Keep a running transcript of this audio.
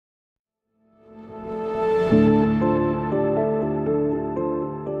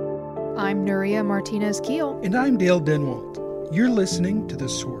Nuria Martinez-Keel. And I'm Dale Denwalt. You're listening to The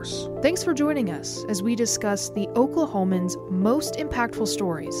Source. Thanks for joining us as we discuss the Oklahoman's most impactful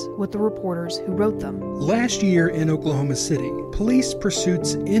stories with the reporters who wrote them. Last year in Oklahoma City, police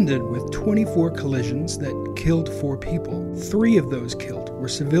pursuits ended with 24 collisions that killed 4 people. 3 of those killed were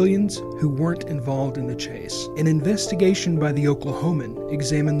civilians who weren't involved in the chase. An investigation by the Oklahoman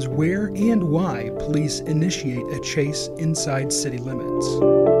examines where and why police initiate a chase inside city limits.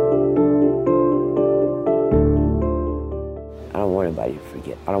 I don't want anybody to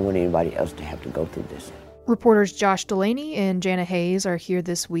forget. I don't want anybody else to have to go through this. Reporters Dulaney and Jana are here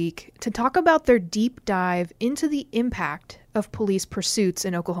this week to talk about their deep dive into the impact of police pursuits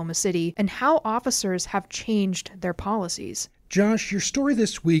in Oklahoma City and how officers have changed their policies. Josh, your story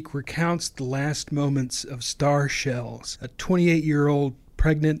this week recounts the last moments of Star Shells, a 28-year-old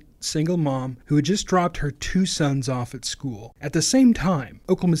pregnant single mom who had just dropped her 2 sons off at school. At the same time,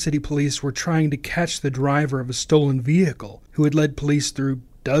 Oklahoma City police were trying to catch the driver of a stolen vehicle who had led police through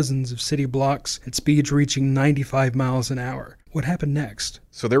dozens of city blocks at speeds reaching 95 miles an hour. What happened next?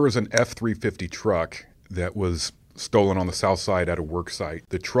 So there was an F-350 truck that was stolen on the south side at a work site.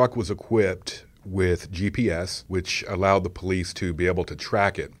 The truck was equipped with GPS, which allowed the police to be able to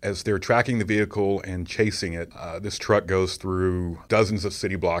track it. As they're tracking the vehicle and chasing it, this truck goes through dozens of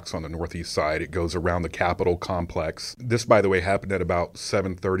city blocks on the northeast side. It goes around the Capitol complex. This, by the way, happened at about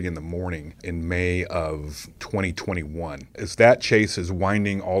 7:30 in the morning in May of 2021. As that chase is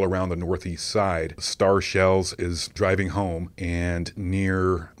winding all around the northeast side, Star Shells is driving home, and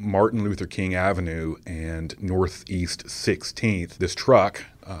near Martin Luther King Avenue and Northeast 16th, this truck,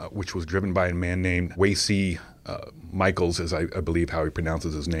 which was driven by a man named Wasey Michaels, is I believe how he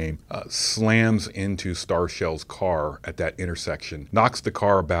pronounces his name, slams into Star Shell's car at that intersection, knocks the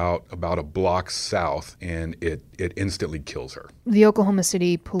car about a block south, and it instantly kills her. The Oklahoma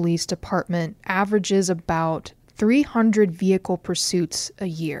City Police Department averages about 300 vehicle pursuits a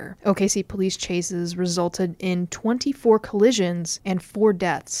year. OKC police chases resulted in 24 collisions and 4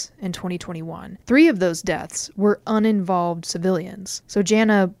 deaths in 2021. 3 of those deaths were uninvolved civilians. So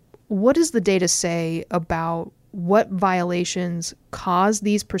Jana, what does the data say about what violations cause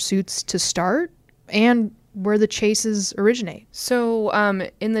these pursuits to start and where the chases originate? So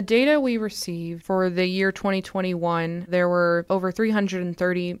in the data we received for the year 2021, there were over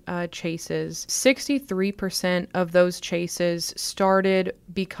 330 chases. 63% of those chases started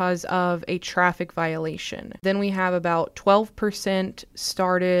because of a traffic violation. Then we have about 12%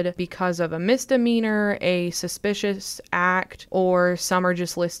 started because of a misdemeanor, a suspicious act, or some are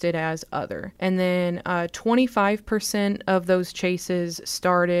just listed as other. And then 25% of those chases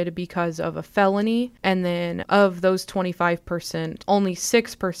started because of a felony, and then of those 25%, only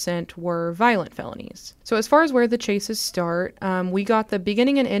 6% were violent felonies. So as far as where the chases start, we got the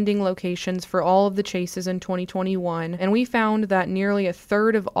beginning and ending locations for all of the chases in 2021, and we found that nearly a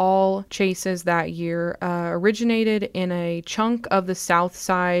third of all chases that year originated in a chunk of the south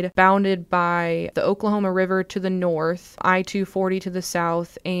side bounded by the Oklahoma River to the north, I-240 to the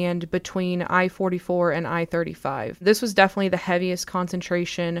south, and between I-44 and I-35. This was definitely the heaviest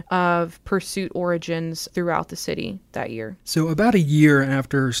concentration of pursuit origins throughout the city that year. So about a year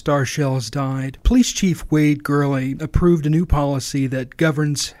after Star Shells died, Police Chief Wade Gurley approved a new policy that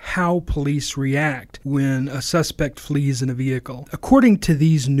governs how police react when a suspect flees in a vehicle. According to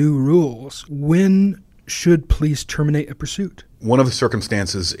these new rules, when should police terminate a pursuit? One of the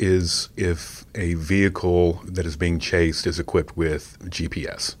circumstances is if a vehicle that is being chased is equipped with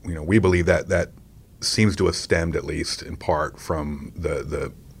GPS. We believe that seems to have stemmed, at least in part, from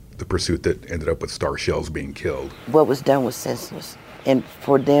the pursuit that ended up with Star Shells being killed. What was done was senseless. And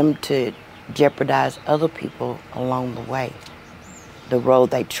for them to jeopardize other people along the way, the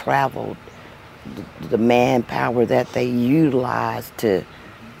road they traveled, the manpower that they utilized to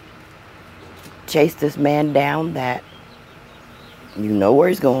chase this man down, that you know where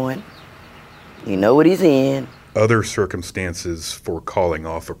he's going, you know what he's in. Other circumstances for calling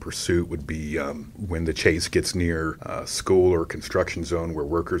off a pursuit would be when the chase gets near a school or construction zone where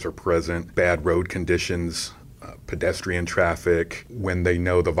workers are present, bad road conditions, pedestrian traffic, when they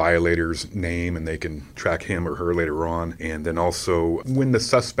know the violator's name and they can track him or her later on. And then also when the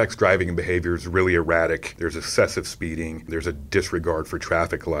suspect's driving behavior is really erratic, there's excessive speeding, there's a disregard for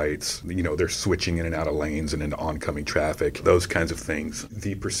traffic lights, they're switching in and out of lanes and into oncoming traffic, those kinds of things.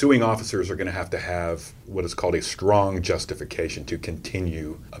 The pursuing officers are going to have what is called a strong justification to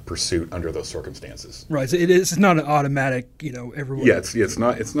continue a pursuit under those circumstances. Right. So it's not an automatic, everyone. Yeah, it's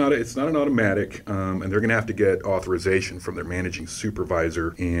not an automatic, and they're going to have to get authorization from their managing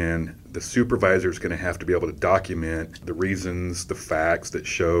supervisor, and the supervisor is going to have to be able to document the reasons, the facts that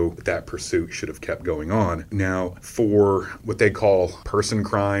show that pursuit should have kept going on. Now, for what they call person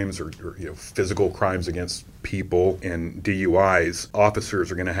crimes or physical crimes against people and DUIs,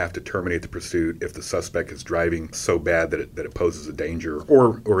 officers are going to have to terminate the pursuit if the suspect is driving so bad that it poses a danger,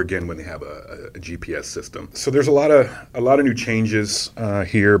 or again when they have a GPS system. So there's a lot of new changes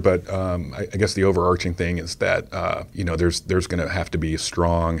here, but I guess the overarching thing is that there's going to have to be a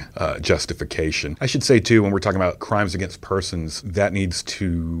strong justification. I should say too, when we're talking about crimes against persons, that needs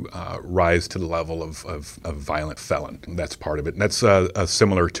to rise to the level of violent felon. That's part of it, and that's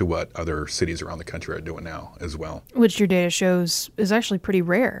similar to what other cities around the country are doing now as well. Which your data shows is actually pretty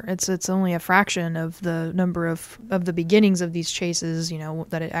rare. It's only a fraction of the number of the beginnings of these chases,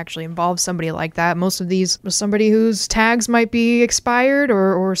 that it actually involves somebody like that. Most of these are somebody whose tags might be expired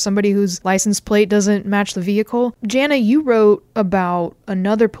or somebody whose license plate doesn't match the vehicle. Jana, you wrote about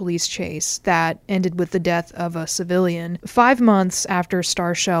another police chase that ended with the death of a civilian. 5 months after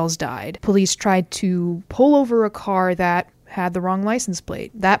Star Shells died, police tried to pull over a car that had the wrong license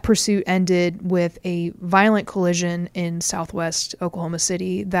plate. That pursuit ended with a violent collision in southwest Oklahoma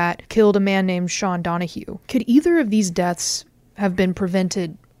City that killed a man named Sean Donahue. Could either of these deaths have been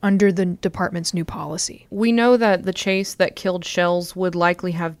prevented under the department's new policy? We know that the chase that killed Shells would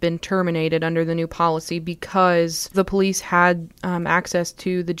likely have been terminated under the new policy because the police had access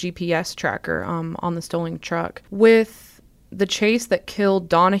to the GPS tracker on the stolen truck. With the chase that killed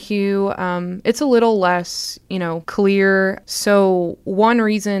Donahue, it's a little less, clear. So one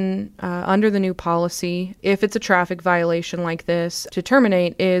reason under the new policy, if it's a traffic violation like this, to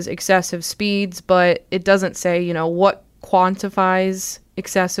terminate is excessive speeds, but it doesn't say, what quantifies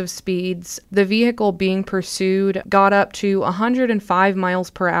excessive speeds. The vehicle being pursued got up to 105 miles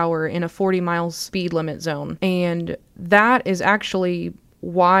per hour in a 40 miles speed limit zone. And that is actually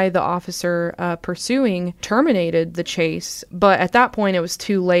why the officer pursuing terminated the chase. But at that point, it was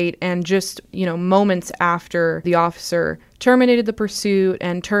too late. And just, moments after the officer terminated the pursuit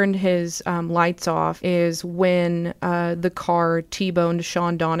and turned his lights off is when the car T-boned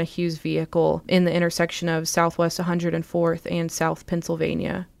Sean Donahue's vehicle in the intersection of Southwest 104th and South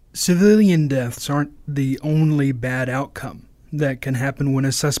Pennsylvania. Civilian deaths aren't the only bad outcome that can happen when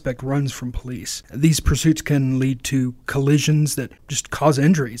a suspect runs from police. These pursuits can lead to collisions that just cause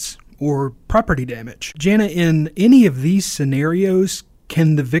injuries or property damage. Jana, in any of these scenarios,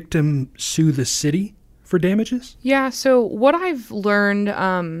 can the victim sue the city for damages? Yeah, so what I've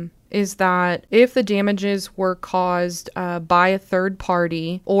learned is that if the damages were caused by a third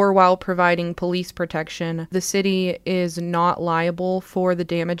party or while providing police protection, the city is not liable for the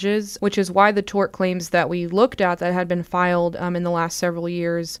damages, which is why the tort claims that we looked at that had been filed in the last several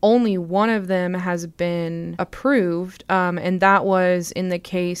years, only one of them has been approved, and that was in the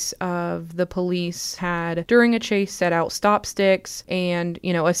case of the police had, during a chase, set out stop sticks and,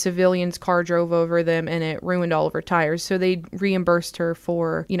 a civilian's car drove over them and it ruined all of her tires. So they reimbursed her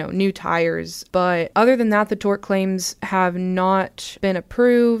for, new tires. But other than that, the tort claims have not been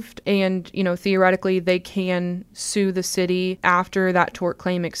approved, and theoretically they can sue the city after that tort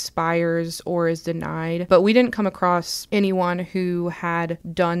claim expires or is denied. But we didn't come across anyone who had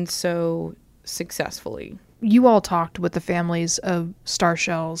done so successfully. You all talked with the families of Star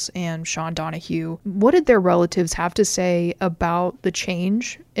Shells and Sean Donahue. What did their relatives have to say about the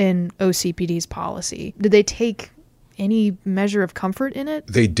change in OCPD's policy? Did they take any measure of comfort in it?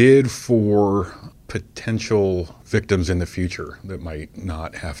 They did for potential victims in the future that might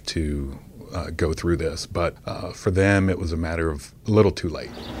not have to go through this, but for them it was a matter of a little too late.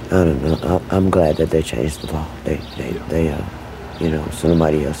 I don't know. I'm glad that they changed the law. They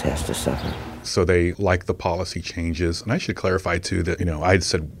somebody else has to suffer. So they like the policy changes. And I should clarify too that, I'd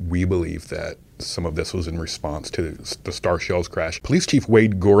said we believe that some of this was in response to the Star Shells crash. Police Chief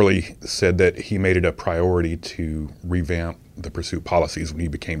Wade Gorley said that he made it a priority to revamp the pursuit policies when he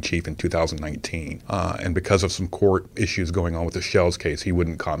became chief in 2019. And because of some court issues going on with the Shells case, he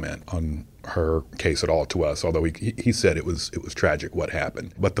wouldn't comment on her case at all to us, although he said it was tragic what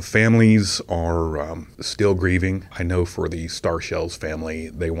happened. But the families are still grieving. I know for the Star Shells family,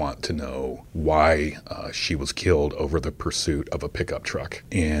 they want to know why she was killed over the pursuit of a pickup truck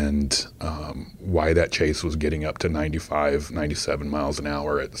and why that chase was getting up to 95, 97 miles an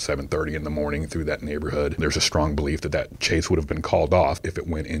hour at 7:30 in the morning through that neighborhood. There's a strong belief that chase would have been called off if it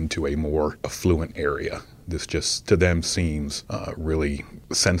went into a more affluent area. This just, to them, seems really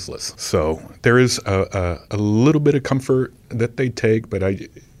senseless. So there is a little bit of comfort that they take, but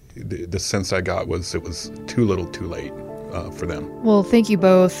the sense I got was it was too little too late for them. Well, thank you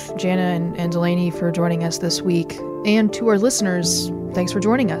both, Jana and Dulaney, for joining us this week. And to our listeners, thanks for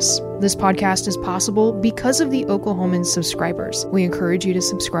joining us. This podcast is possible because of the Oklahoman subscribers. We encourage you to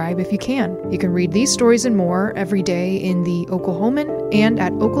subscribe if you can. You can read these stories and more every day in the Oklahoman and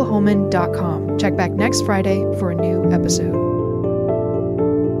at oklahoman.com. Check back next Friday for a new episode.